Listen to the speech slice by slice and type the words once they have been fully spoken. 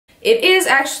It is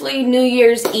actually New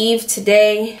Year's Eve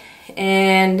today,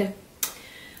 and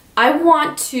I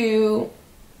want to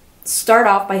start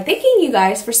off by thanking you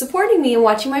guys for supporting me and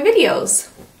watching my videos.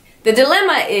 The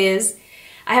dilemma is,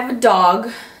 I have a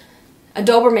dog, a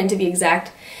Doberman to be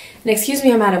exact, and excuse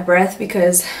me, I'm out of breath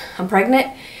because I'm pregnant,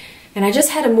 and I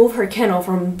just had to move her kennel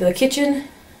from the kitchen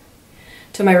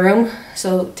to my room,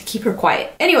 so to keep her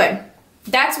quiet. Anyway,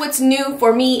 that's what's new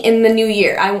for me in the new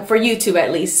year, for YouTube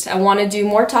at least. I want to do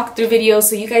more talk through videos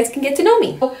so you guys can get to know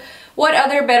me. What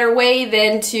other better way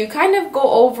than to kind of go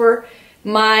over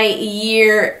my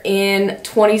year in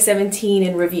 2017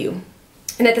 in review.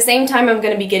 And at the same time, I'm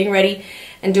going to be getting ready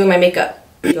and doing my makeup.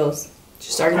 She's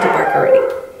starting to bark already.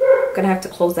 I'm going to have to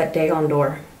close that daggone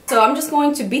door. So I'm just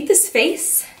going to beat this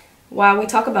face while we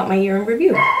talk about my year in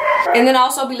review. And then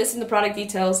also be listing the product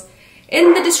details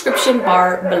in the description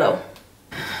bar below.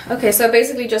 Okay, so I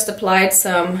basically just applied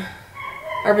some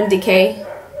Urban Decay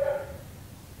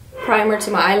primer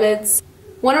to my eyelids.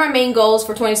 One of my main goals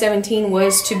for 2017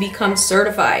 was to become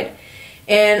certified.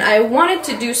 And I wanted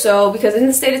to do so because in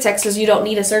the state of Texas, you don't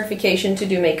need a certification to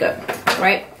do makeup,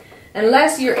 right?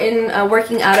 Unless you're in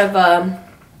working out of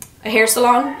a hair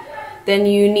salon, then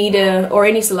you need or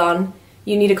any salon,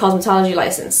 you need a cosmetology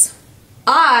license.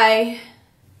 I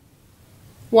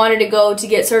wanted to go to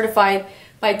get certified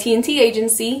by TNT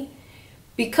agency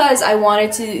because I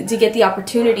wanted to get the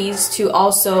opportunities to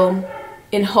also,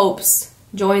 in hopes,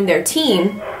 join their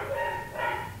team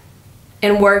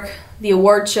and work the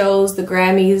award shows, the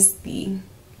Grammys, the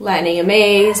Latin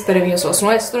AMAs, Premios Los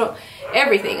Nuestros,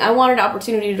 everything. I wanted an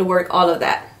opportunity to work all of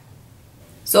that.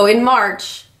 So in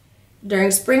March, during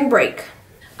spring break,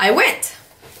 I went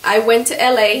to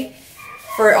LA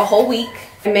for a whole week.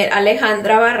 I met Alejandra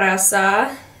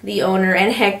Barraza, the owner,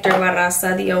 and Hector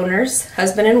Barraza, the owners,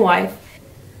 husband and wife.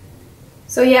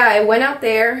 So yeah, I went out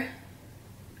there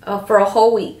for a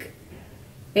whole week.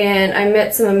 And I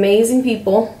met some amazing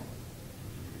people.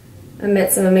 I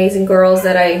met some amazing girls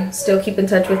that I still keep in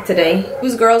touch with today. It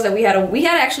was girls that we had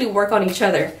to actually work on each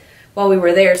other while we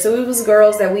were there. So it was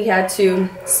girls that we had to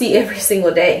see every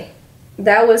single day.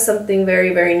 That was something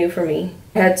very, very new for me.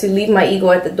 I had to leave my ego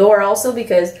at the door also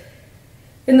because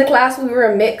in the class we were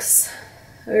a mix.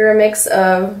 We were a mix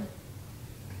of,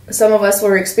 some of us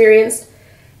were experienced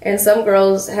and some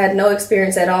girls had no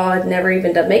experience at all, had never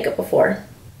even done makeup before.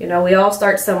 You know, we all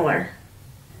start somewhere.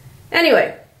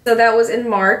 Anyway, so that was in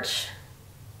March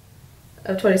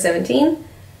of 2017.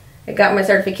 I got my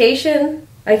certification.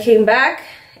 I came back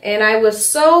and I was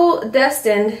so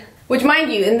destined, which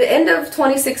mind you, in the end of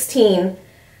 2016,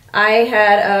 I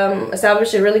had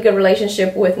established a really good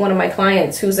relationship with one of my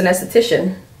clients who's an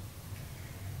esthetician.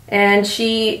 And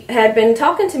she had been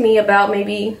talking to me about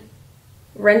maybe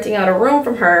renting out a room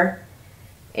from her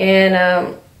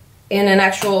and in an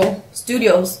actual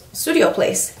studio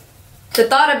place. The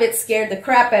thought of it scared the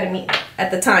crap out of me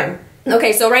at the time.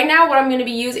 Okay, so right now what I'm going to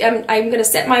be using, I'm going to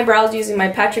set my brows using my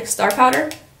Patrick Starrr-Powder.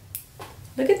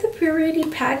 Look at the pretty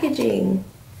packaging.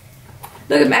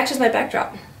 Look, it matches my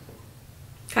backdrop.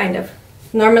 Kind of.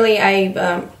 Normally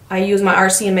I use my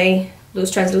RCMA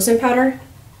loose translucent powder,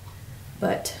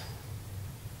 but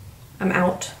I'm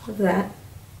out of that.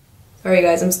 Sorry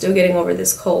guys, I'm still getting over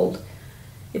this cold.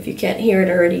 If you can't hear it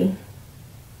already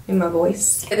in my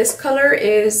voice. This color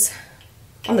is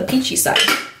on the peachy side.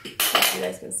 If you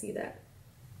guys can see that.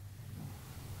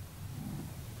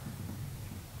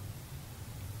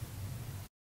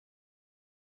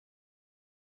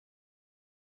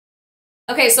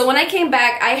 Okay, so when I came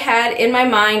back, I had in my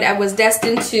mind, I was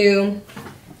destined to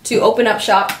open up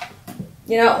shop.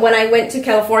 You know, when I went to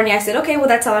California, I said, okay, well,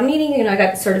 that's all I'm needing. You know, I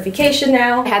got the certification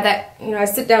now. I had that, you know, I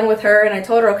sit down with her and I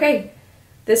told her, okay,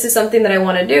 this is something that I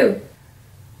want to do.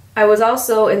 I was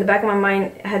also, in the back of my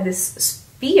mind, had this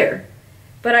fear.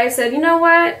 But I said, you know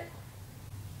what?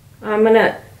 I'm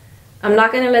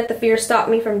not gonna let the fear stop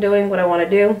me from doing what I want to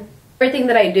do. Everything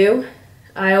that I do,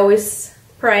 I always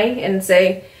pray and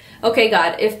say, okay,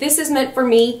 God, if this is meant for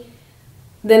me,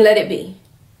 then let it be.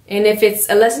 And if it's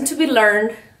a lesson to be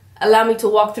learned, allow me to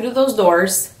walk through those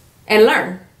doors and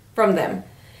learn from them.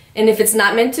 And if it's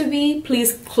not meant to be,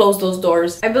 please close those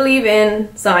doors. I believe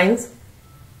in signs.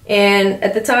 And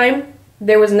at the time,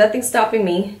 there was nothing stopping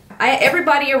me.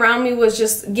 Everybody around me was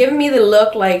just giving me the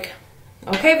look like,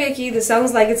 okay, Vicky, this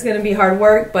sounds like it's gonna be hard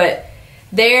work, but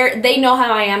they know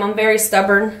how I am. I'm very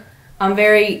stubborn.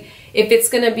 If it's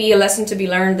gonna be a lesson to be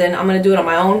learned, then I'm gonna do it on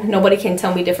my own. Nobody can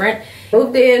tell me different.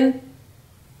 Moved in,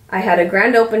 I had a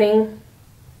grand opening,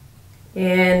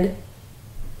 and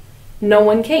no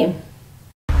one came.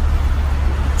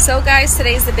 So guys,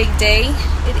 today's the big day.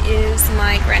 It is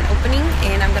my grand opening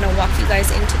and I'm gonna walk you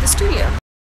guys into the studio.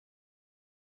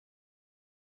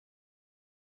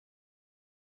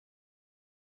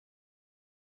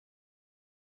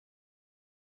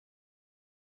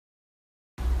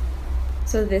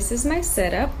 So this is my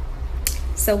setup.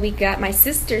 So we got my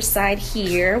sister's side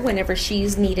here whenever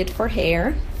she's needed for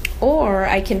hair, or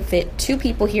I can fit 2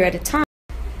 people here at a time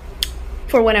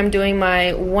for when I'm doing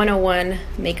my 101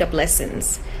 makeup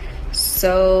lessons.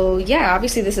 So yeah,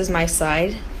 obviously this is my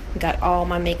side. Got all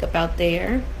my makeup out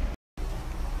there.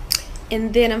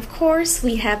 And then of course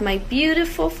we have my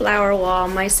beautiful flower wall.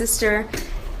 My sister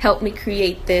helped me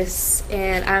create this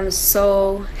and I'm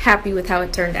so happy with how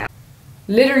it turned out.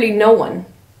 Literally no one,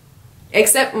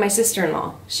 except my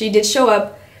sister-in-law. She did show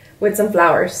up with some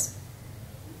flowers.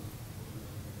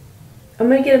 I'm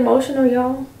gonna get emotional,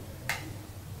 y'all.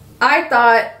 I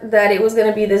thought that it was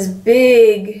gonna be this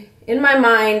big, in my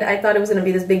mind, I thought it was gonna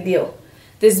be this big deal.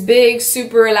 This big,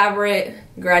 super elaborate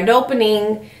grand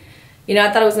opening. You know,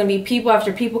 I thought it was gonna be people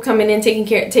after people coming in,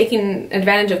 taking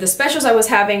advantage of the specials I was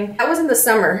having. That was in the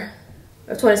summer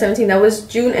of 2017. That was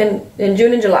June and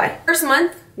July. First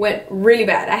month went really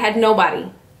bad. I had nobody.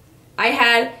 I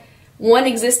had one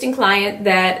existing client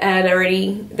that I've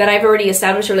already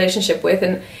established a relationship with,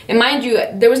 and mind you,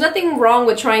 there was nothing wrong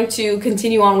with trying to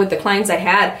continue on with the clients I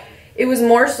had. It was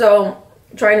more so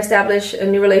trying to establish a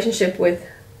new relationship with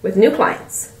new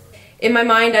clients. In my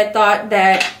mind, I thought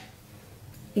that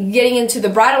getting into the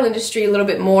bridal industry a little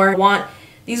bit more,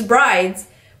 these brides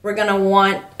were gonna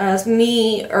want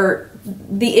me, or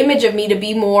the image of me, to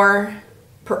be more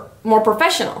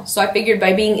professional. So I figured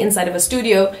by being inside of a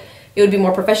studio, it would be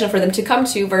more professional for them to come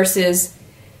to versus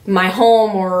my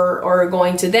home or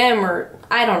going to them, or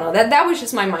I don't know. That was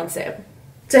just my mindset.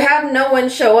 To have no one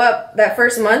show up that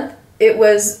first month, it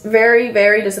was very,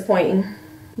 very disappointing.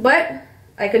 But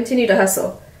I continued to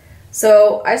hustle.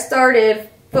 So I started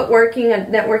footworking and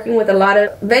networking with a lot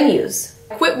of venues.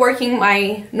 I quit working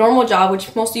my normal job,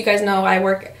 which most of you guys know I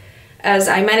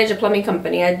manage a plumbing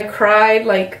company. I cried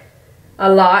like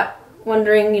a lot,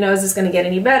 wondering, you know, is this gonna get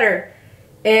any better?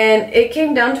 And it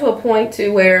came down to a point to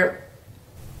where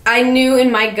I knew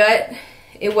in my gut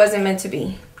it wasn't meant to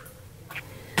be.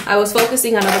 I was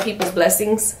focusing on other people's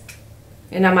blessings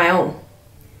and not my own.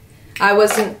 I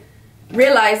wasn't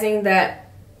realizing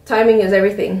that timing is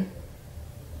everything,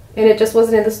 and it just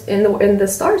wasn't in the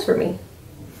stars for me.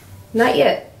 Not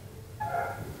yet.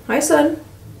 Hi, son.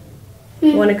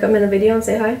 You want to come in the video and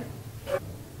say hi?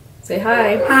 Say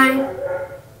hi. Hi.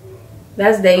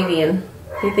 That's Davian.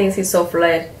 He thinks he's so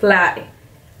fly.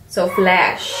 So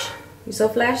flash. You so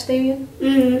flash, Davian?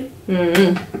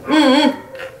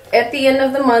 At the end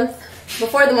of the month,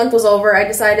 before the month was over, I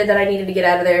decided that I needed to get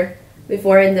out of there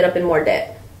before I ended up in more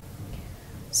debt.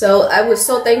 So I was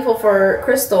so thankful for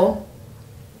Crystal.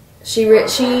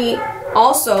 She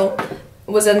also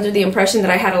was under the impression that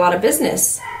I had a lot of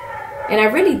business. And I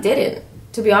really didn't.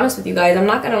 To be honest with you guys, I'm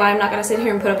not gonna lie, I'm not gonna sit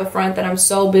here and put up a front that I'm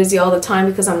so busy all the time,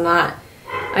 because I'm not.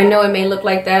 I know it may look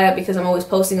like that because I'm always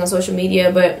posting on social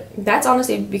media, but that's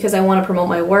honestly because I want to promote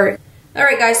my work.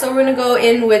 Alright guys, so we're gonna go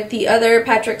in with the other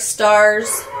Patrick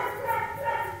Starr's.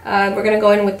 We're gonna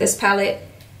go in with this palette,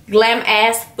 Glam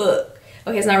Ass Fuck.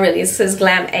 Okay, it's not really, it says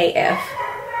Glam AF.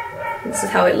 This is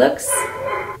how it looks.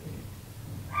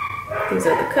 These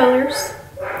are the colors.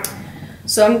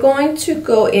 So I'm going to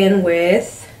go in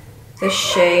with the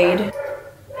shade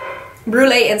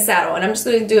Brulee and Saddle, and I'm just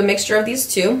going to do a mixture of these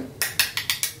two,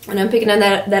 and I'm picking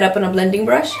that up on a blending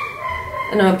brush,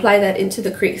 and I'll apply that into the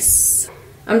crease.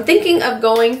 I'm thinking of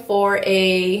going for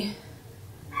a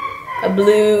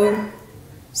blue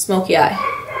smoky eye.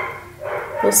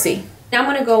 We'll see. Now I'm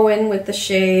going to go in with the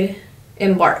shade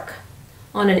Embark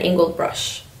on an angled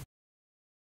brush.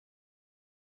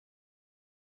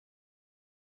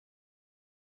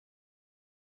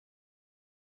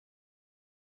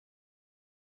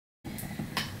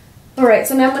 Alright,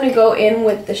 so now I'm going to go in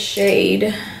with the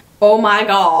shade, oh my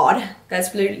god,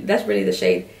 that's really the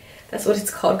shade, that's what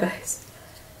it's called, guys.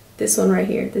 This one right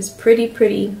here, this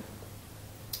pretty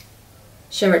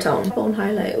shimmer tone. Bone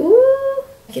highlight, ooh,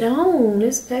 pack it on,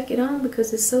 let's pack it on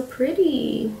because it's so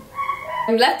pretty.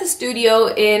 I left the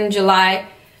studio in July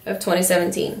of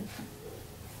 2017.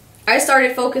 I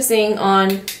started focusing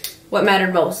on what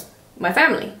mattered most, my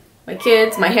family, my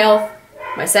kids, my health,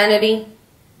 my sanity,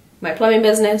 my plumbing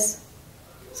business.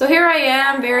 So here I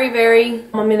am,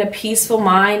 I'm in a peaceful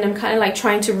mind. I'm kind of like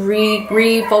trying to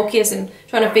refocus and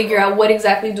trying to figure out what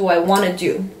exactly do I want to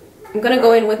do. I'm going to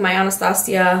go in with my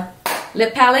Anastasia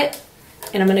lip palette,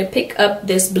 and I'm going to pick up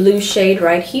this blue shade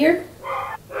right here.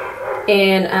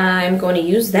 And I'm going to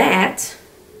use that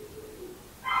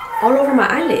all over my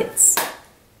eyelids.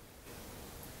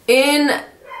 In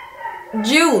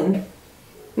June,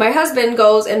 my husband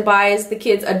goes and buys the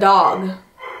kids a dog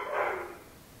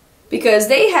because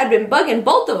they had been bugging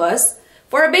both of us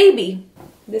for a baby.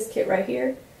 This kit right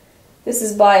here, this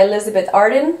is by Elizabeth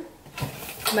Arden.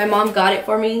 My mom got it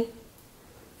for me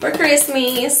for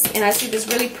Christmas, and I see this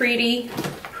really pretty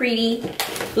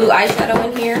blue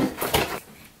eyeshadow in here.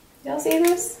 Y'all see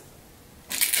this?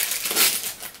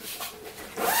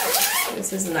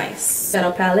 This is nice.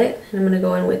 Shadow palette, and I'm gonna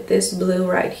go in with this blue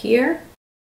right here.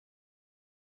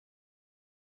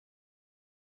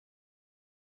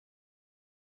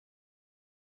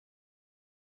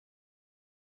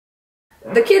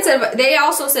 The kids they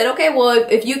also said, okay, well,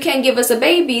 if you can't give us a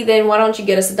baby, then why don't you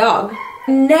get us a dog?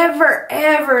 Never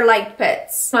ever liked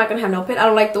pets. I'm not gonna have no pet. I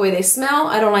don't like the way they smell.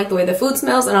 I don't like the way the food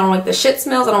smells, and I don't like the shit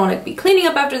smells. I don't want to be cleaning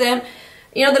up after them.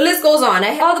 You know, the list goes on. I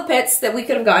have all the pets that we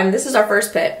could have gotten. This is our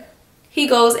first pet. He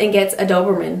goes and gets a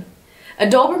Doberman. A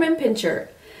Doberman Pinscher.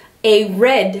 A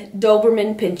red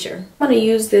Doberman Pinscher. I'm gonna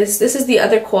use this. This is the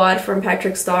other quad from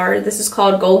Patrick Starrr. This is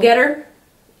called Goal Getter.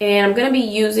 And I'm gonna be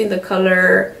using the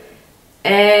color,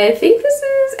 I think this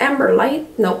is Amber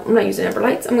Light. No, I'm not using Amber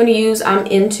Lights. I'm gonna use I'm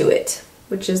Into It,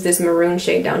 which is this maroon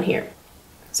shade down here.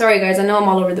 Sorry guys, I know I'm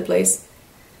all over the place,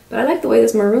 but I like the way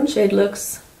this maroon shade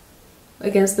looks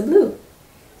against the blue.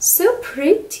 So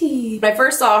pretty. When I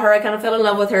first saw her, I kind of fell in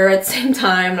love with her at the same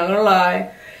time, not gonna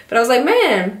lie. But I was like,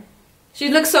 man, she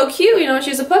looks so cute, you know,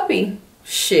 she's a puppy.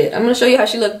 Shit, I'm gonna show you how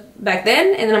she looked back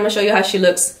then, and then I'm gonna show you how she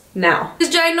looks now.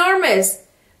 She's ginormous.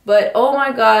 But oh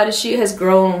my god, she has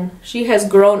grown. She has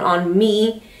grown on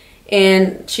me,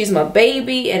 and she's my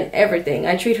baby and everything.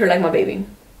 I treat her like my baby.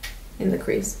 In the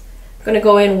crease. I'm gonna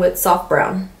go in with soft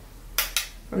brown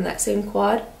from that same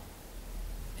quad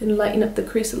and lighten up the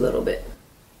crease a little bit.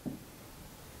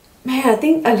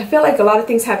 Man, I feel like a lot of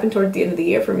things happened toward the end of the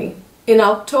year for me. In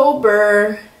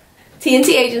October, TNT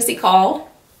Agency called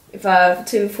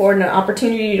for an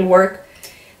opportunity to work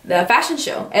the fashion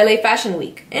show, LA Fashion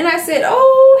Week. And I said,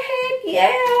 oh, heck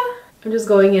yeah. I'm just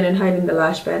going in and hiding the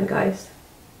lash band, guys.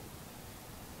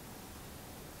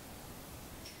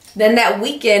 Then that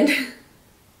weekend,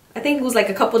 I think it was like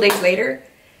a couple days later,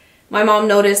 my mom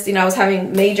noticed, you know, I was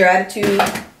having major attitude.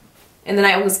 And then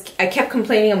I kept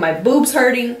complaining of my boobs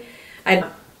hurting.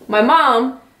 My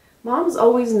moms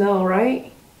always know,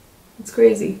 right? It's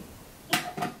crazy.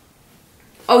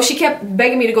 Oh, she kept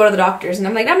begging me to go to the doctors, and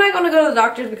I'm like, I'm not going to go to the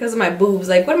doctors because of my boobs.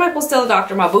 Like, what am I supposed to tell the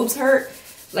doctor? My boobs hurt?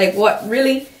 Like, what?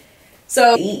 Really?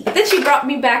 So then she brought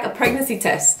me back a pregnancy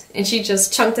test, and she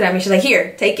just chunked it at me. She's like,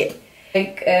 here, take it.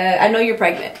 Like, I know you're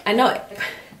pregnant. I know it.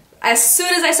 As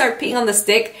soon as I start peeing on the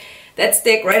stick, that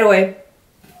stick right away,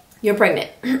 you're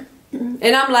pregnant. And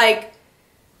I'm like,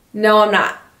 no, I'm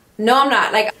not. No, I'm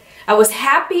not. Like, I was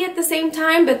happy at the same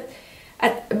time, but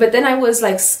then I was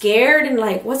like scared and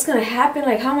like, what's gonna happen?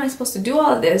 Like, how am I supposed to do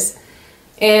all of this?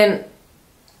 And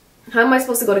how am I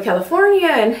supposed to go to California?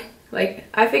 And like,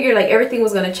 I figured like everything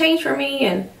was gonna change for me,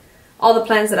 and all the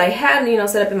plans that I had, you know,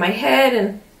 set up in my head,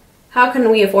 and how can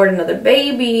we afford another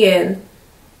baby, and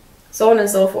so on and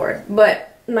so forth.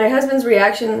 But my husband's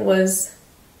reaction was,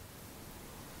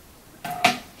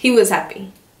 he was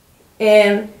happy.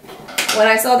 And when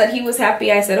I saw that he was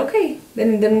happy, I said, okay,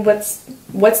 then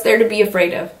what's there to be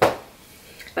afraid of?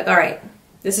 Like, all right,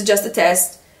 this is just a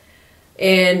test.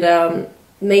 And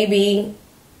maybe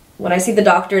when I see the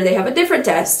doctor, they have a different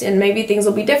test, and maybe things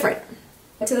will be different.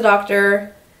 Went to the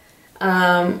doctor,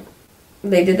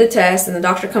 they did the test, and the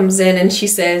doctor comes in and she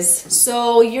says,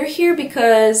 so you're here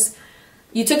because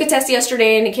you took a test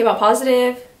yesterday and it came out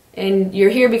positive, and you're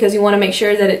here because you want to make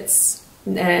sure that it's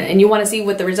and you want to see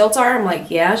what the results are? I'm like,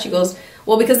 yeah. She goes,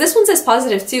 well, because this one says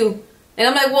positive too. And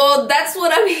I'm like, well, that's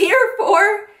what I'm here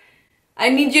for. I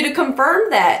need you to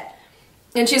confirm that.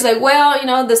 And she's like, well, you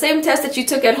know, the same test that you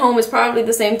took at home is probably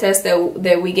the same test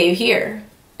that we gave here.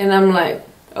 And I'm like,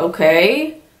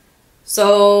 okay.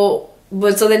 So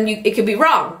then it could be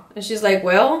wrong. And she's like,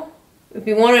 well, if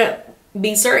you want to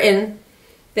be certain,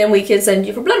 then we can send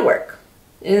you for blood work.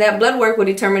 And that blood work will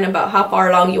determine about how far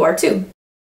along you are too.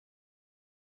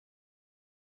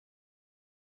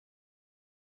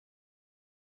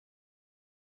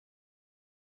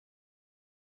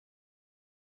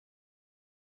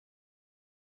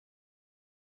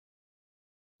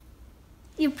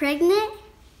 You pregnant?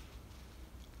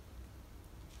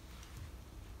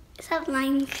 Stop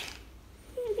lying.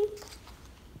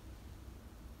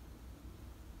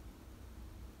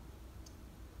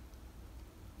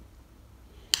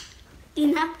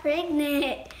 You're not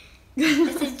pregnant.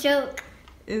 It's a joke.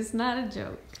 It's not a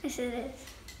joke. Yes, it is.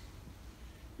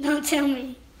 Don't tell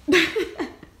me.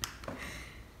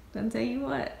 Don't tell you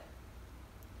what.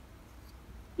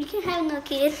 You can have no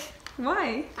kid.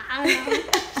 Why? I don't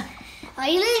know. Are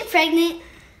you really pregnant?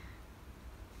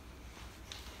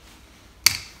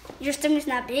 Your stomach's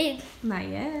not big. Not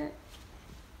yet.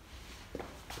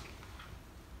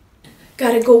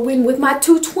 Gotta go in with my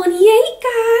 228,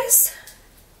 guys.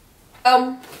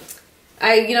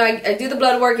 I do the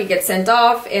blood work, it gets sent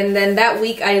off, and then that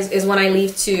week is when I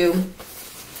leave to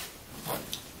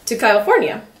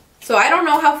California. So I don't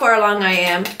know how far along I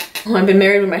am. I've been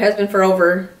married with my husband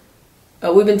for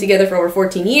we've been together for over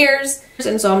 14 years.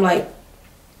 And so I'm like,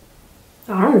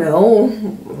 I don't know.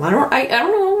 I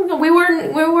don't know. We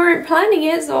weren't planning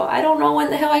it, so I don't know when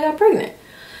the hell I got pregnant.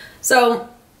 So,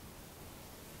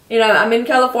 you know, I'm in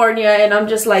California and I'm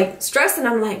just like stressed, and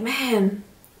I'm like, man,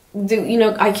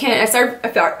 I can't.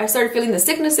 I started feeling the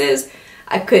sicknesses.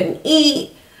 I couldn't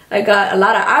eat. I got a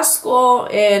lot of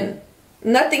asco and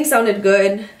nothing sounded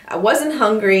good. I wasn't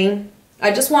hungry.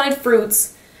 I just wanted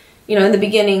fruits, you know, in the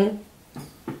beginning.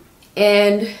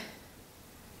 And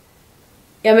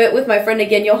I met with my friend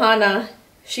again, Johanna.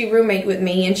 She roommated with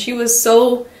me, and she was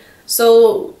so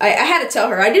I had to tell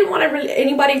her. I didn't want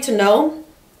anybody to know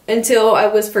until I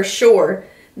was for sure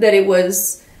that it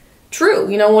was true,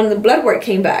 you know, when the blood work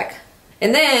came back.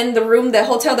 And then the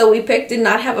hotel that we picked did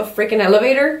not have a freaking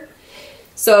elevator.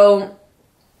 So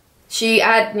I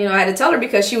had to tell her,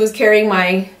 because she was carrying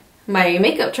my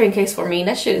makeup tray case for me, and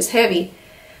that shit is heavy.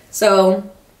 So,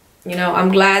 you know, I'm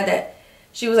glad that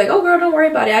she was like, oh girl, don't worry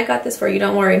about it. I got this for you,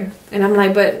 don't worry. And I'm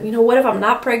like, but you know, what if I'm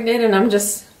not pregnant and I'm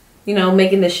just, you know,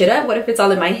 making this shit up? What if it's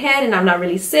all in my head and I'm not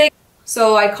really sick?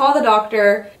 So I called the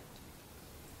doctor.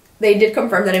 They did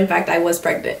confirm that in fact I was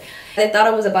pregnant. They thought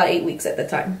I was about 8 weeks at the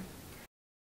time.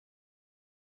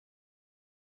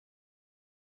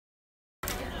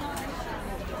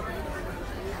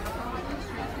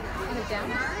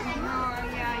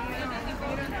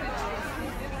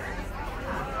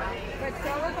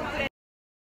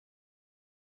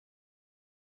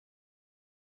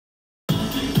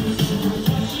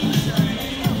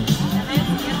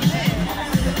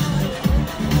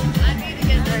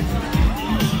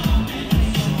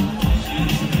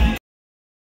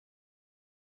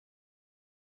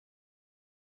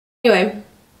 Anyway, I'm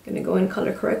gonna go in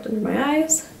color correct under my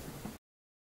eyes.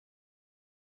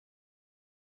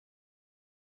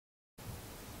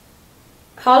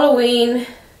 Halloween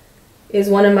is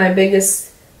one of my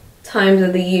biggest times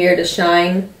of the year to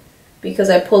shine, because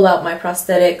I pull out my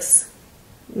prosthetics,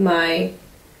 my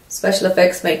special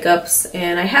effects makeups,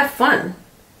 and I have fun.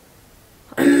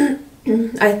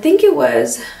 I think it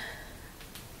was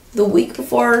the week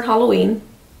before Halloween,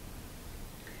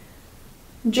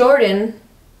 Jordan,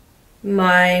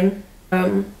 my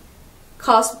little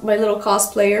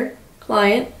cosplayer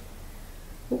client,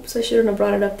 oops, I shouldn't have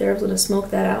brought it up there, I was gonna smoke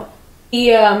that out. He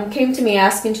came to me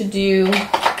asking to do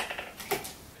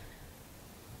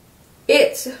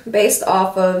it based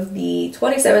off of the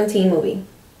 2017 movie.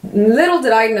 Little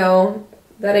did I know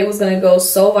that it was gonna go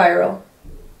so viral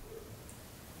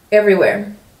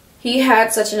everywhere. He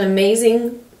had such an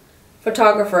amazing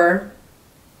photographer.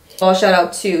 All shout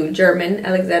out to German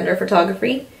Alexander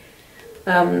Photography.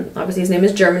 Obviously his name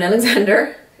is German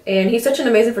Alexander, and he's such an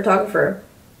amazing photographer.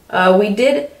 I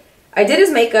did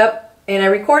his makeup and I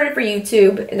recorded for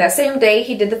YouTube, and that same day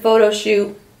he did the photo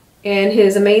shoot, and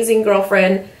his amazing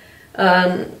girlfriend,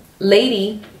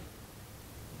 Lady,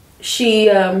 she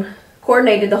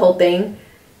coordinated the whole thing,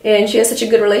 and she has such a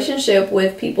good relationship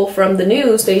with people from the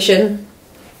news station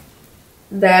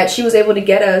that she was able to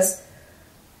get us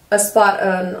a spot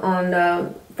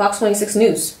on Fox 26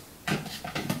 News.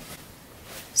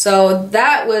 So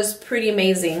that was pretty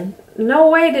amazing. No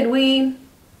way did we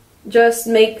just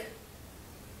make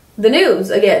the news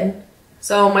again.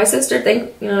 So my sister,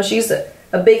 she's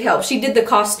a big help. She did the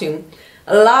costume.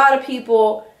 A lot of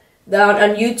people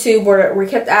on YouTube were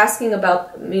kept asking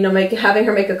about, you know, having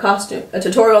her make a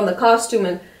tutorial on the costume,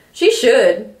 and she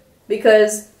should,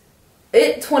 because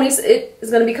it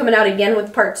is going to be coming out again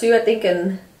with part 2, I think,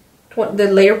 in the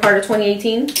later part of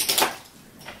 2018.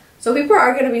 So people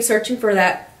are going to be searching for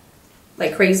that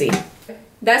like crazy.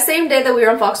 That same day that we were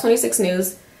on Fox 26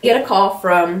 News, we get a call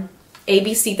from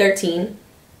ABC 13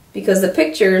 because the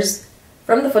pictures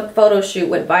from the photo shoot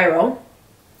went viral,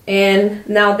 and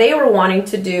now they were wanting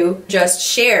to just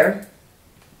share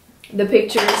the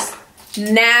pictures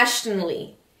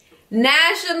nationally,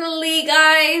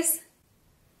 guys.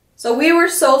 So we were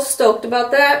so stoked about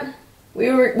that.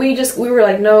 We were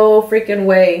like, no freaking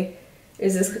way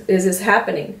is this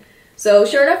happening. So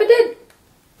sure enough, it did.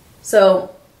 So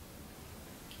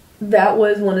that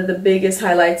was one of the biggest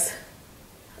highlights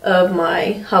of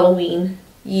my Halloween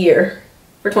year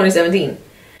for 2017.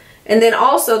 And then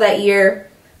also that year,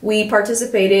 we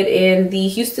participated in the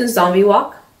Houston Zombie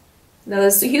Walk. Now,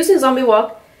 the Houston Zombie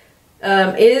Walk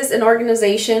is an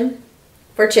organization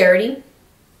for charity,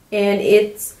 and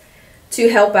it's to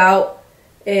help out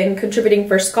in contributing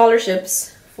for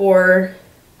scholarships for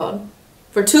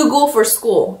Too Cool for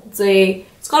School. It's a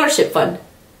scholarship fund.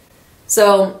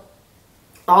 So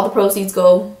all the proceeds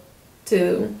go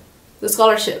to the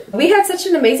scholarship. We had such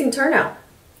an amazing turnout.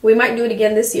 We might do it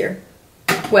again this year.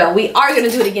 Well, we are going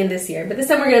to do it again this year, but this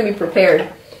time we're going to be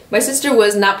prepared. My sister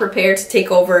was not prepared to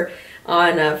take over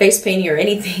on face painting or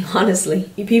anything, honestly.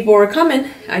 You people were coming.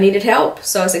 I needed help.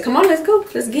 So I said, come on, let's go.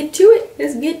 Let's get to it.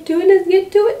 Let's get to it. Let's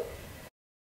get to it.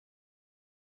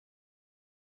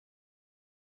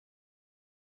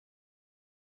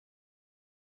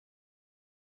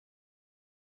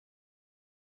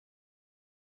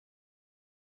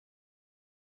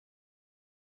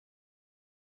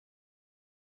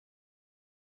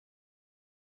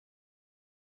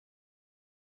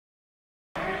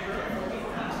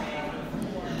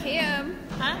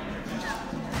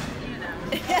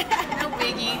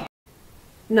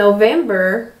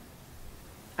 November,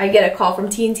 I get a call from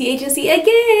TNT Agency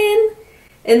again,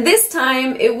 and this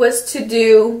time it was to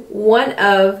do one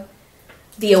of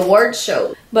the award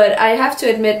shows. But I have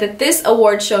to admit that this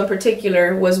award show in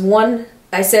particular was one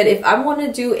I said if I want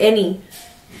to do any,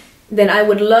 then I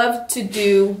would love to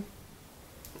do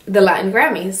the Latin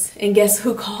Grammys. And guess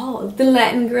who called? The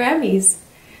Latin Grammys.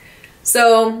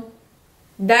 So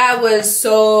that was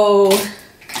so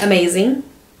amazing.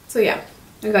 So yeah,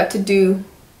 I got to do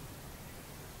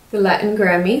the Latin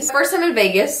Grammys. First time in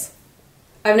Vegas.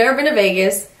 I've never been to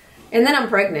Vegas, and then I'm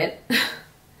pregnant.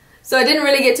 So I didn't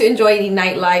really get to enjoy any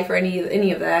nightlife or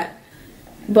any of that.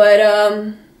 But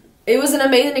it was an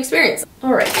amazing experience.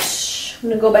 Alright, I'm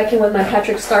gonna go back in with my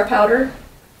Patrick Starrr-Powder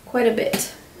quite a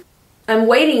bit. I'm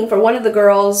waiting for one of the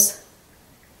girls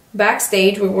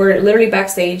backstage. We're literally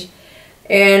backstage,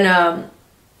 and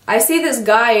I see this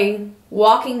guy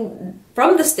walking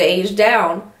from the stage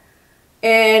down,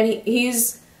 and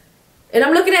and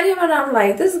I'm looking at him and I'm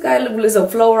like, this guy is a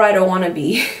flow rider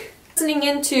wannabe. Listening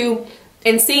into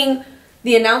and seeing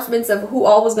the announcements of who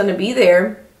all was going to be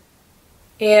there,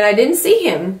 and I didn't see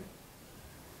him.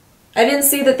 I didn't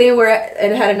see that they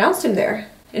had announced him there.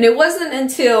 And it wasn't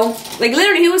until, like,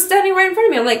 literally he was standing right in front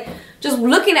of me. I'm like, just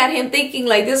looking at him thinking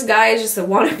like, this guy is just a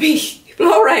wannabe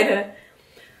flow rider.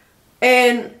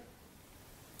 And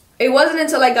it wasn't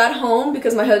until I got home,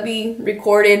 because my hubby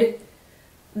recorded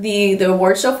the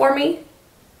award show for me.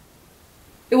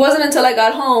 It wasn't until I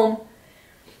got home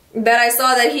that I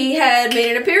saw that he had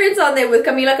made an appearance on there with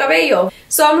Camila Cabello.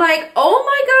 So I'm like, oh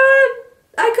my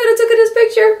god, I could have taken this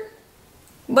picture.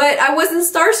 But I wasn't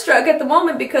starstruck at the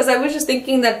moment because I was just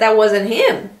thinking that that wasn't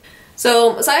him.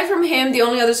 So aside from him, the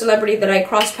only other celebrity that I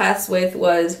crossed paths with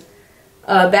was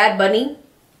Bad Bunny.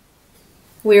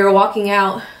 We were walking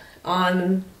out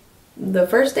on the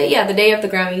first day, yeah, the day of the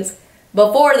Grammys,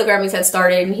 before the Grammys had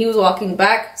started, and he was walking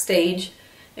backstage,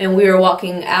 and we were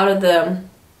walking out of the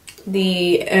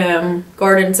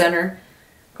Garden Center,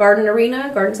 Garden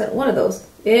Arena, Garden Center, one of those,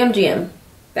 MGM.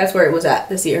 That's where it was at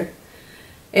this year.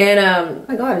 And oh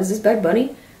my god, is this Bad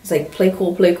Bunny? It's like, play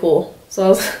cool, play cool.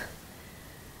 So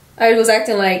I was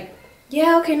acting like,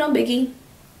 yeah, okay, no biggie.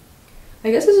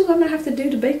 I guess this is what I'm gonna have to do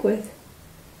to bake with,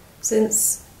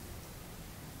 since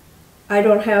I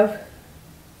don't have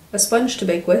a sponge to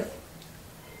bake with.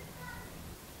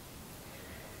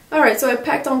 Alright, so I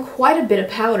packed on quite a bit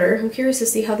of powder. I'm curious to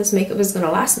see how this makeup is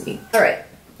gonna last me. Alright,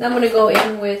 now I'm gonna go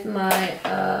in with my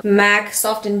MAC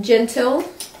Soft and Gentle.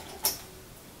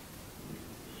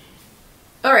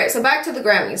 Alright, so back to the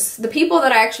Grammys. The people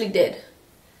that I actually did.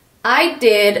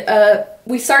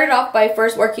 We started off by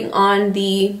first working on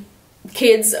the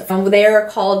kids. They are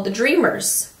called the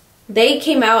Dreamers. They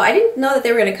came out, I didn't know that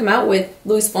they were going to come out with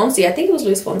Luis Fonsi. I think it was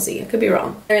Luis Fonsi. I could be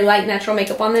wrong. Very light natural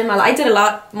makeup on them. I did a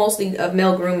lot, mostly of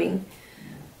male grooming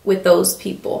with those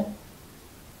people.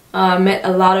 Met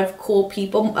a lot of cool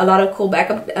people, a lot of cool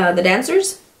backup, the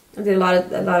dancers. I did a lot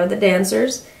of the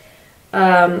dancers.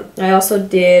 I also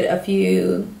did a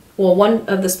few, well, one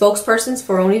of the spokespersons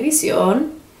for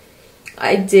Univision.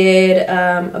 I did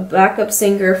a backup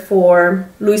singer for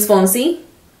Luis Fonsi.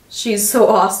 She's so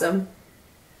awesome.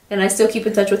 And I still keep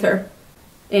in touch with her.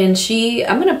 And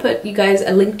I'm going to put you guys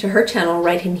a link to her channel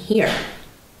right in here.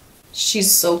 She's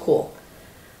so cool.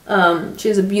 She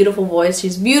has a beautiful voice.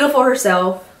 She's beautiful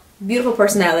herself. Beautiful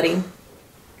personality.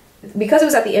 because it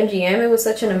was at the MGM, it was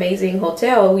such an amazing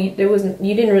hotel. You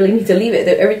didn't really need to leave it.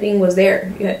 Everything was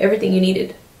there. You had everything you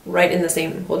needed right in the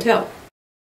same hotel.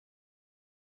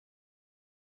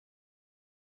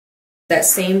 That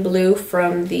same blue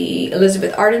from the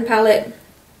Elizabeth Arden palette.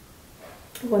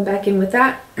 Went back in with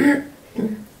that. And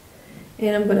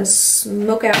I'm gonna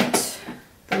smoke out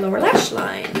the lower lash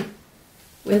line.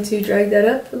 Going to drag that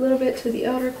up a little bit to the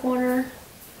outer corner.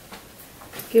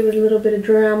 Give it a little bit of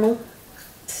drama.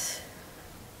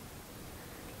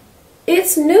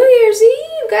 It's New Year's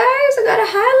Eve, guys. I gotta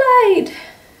highlight.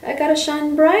 I gotta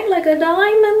shine bright like a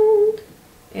diamond.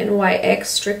 NYX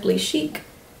Strictly Chic.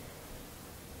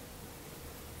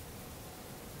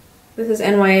 This is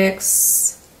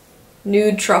NYX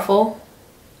Nude Truffle.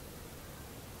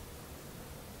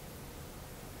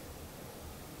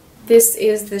 This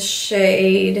is the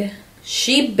shade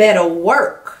She Better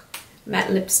Work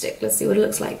matte lipstick. Let's see what it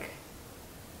looks like.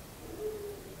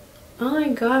 Oh my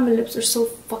god, my lips are so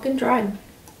fucking dry.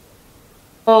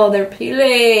 Oh, they're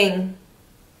peeling.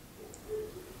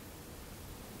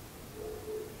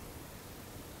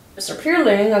 Lips are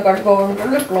peeling. I gotta go over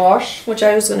lip gloss, which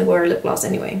I was gonna wear lip gloss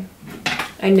anyway.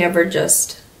 I never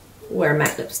just wear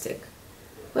matte lipstick.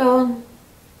 Well,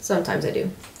 sometimes I do.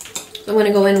 So I'm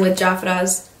gonna go in with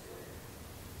Jafra's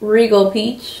Regal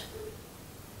Peach.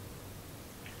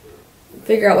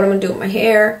 Figure out what I'm gonna do with my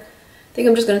hair. I think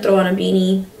I'm just gonna throw on a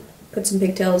beanie, put some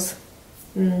pigtails,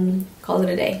 and call it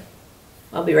a day.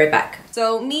 I'll be right back.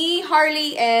 So me,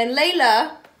 Harley, and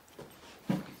Layla.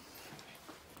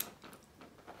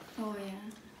 Oh yeah.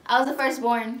 I was the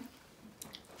firstborn.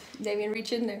 Damien,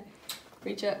 reach in there.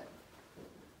 Reach up.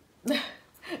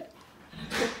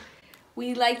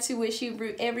 We like to wish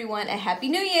you everyone a Happy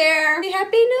New Year.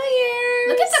 Happy New Year.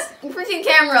 Look at the freaking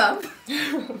camera.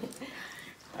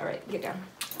 All right, get down.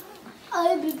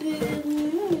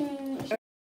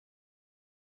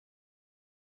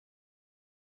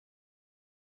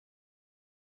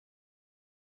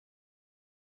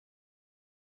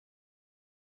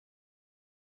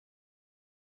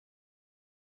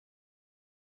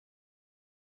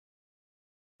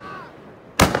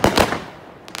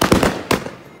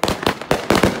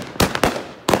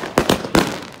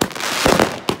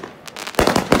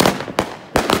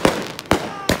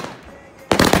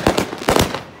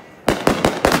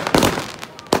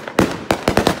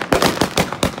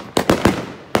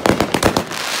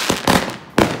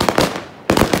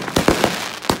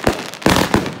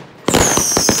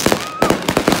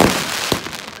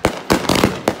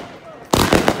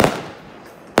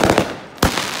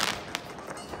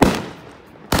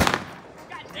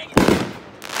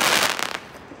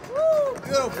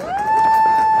 Beautiful.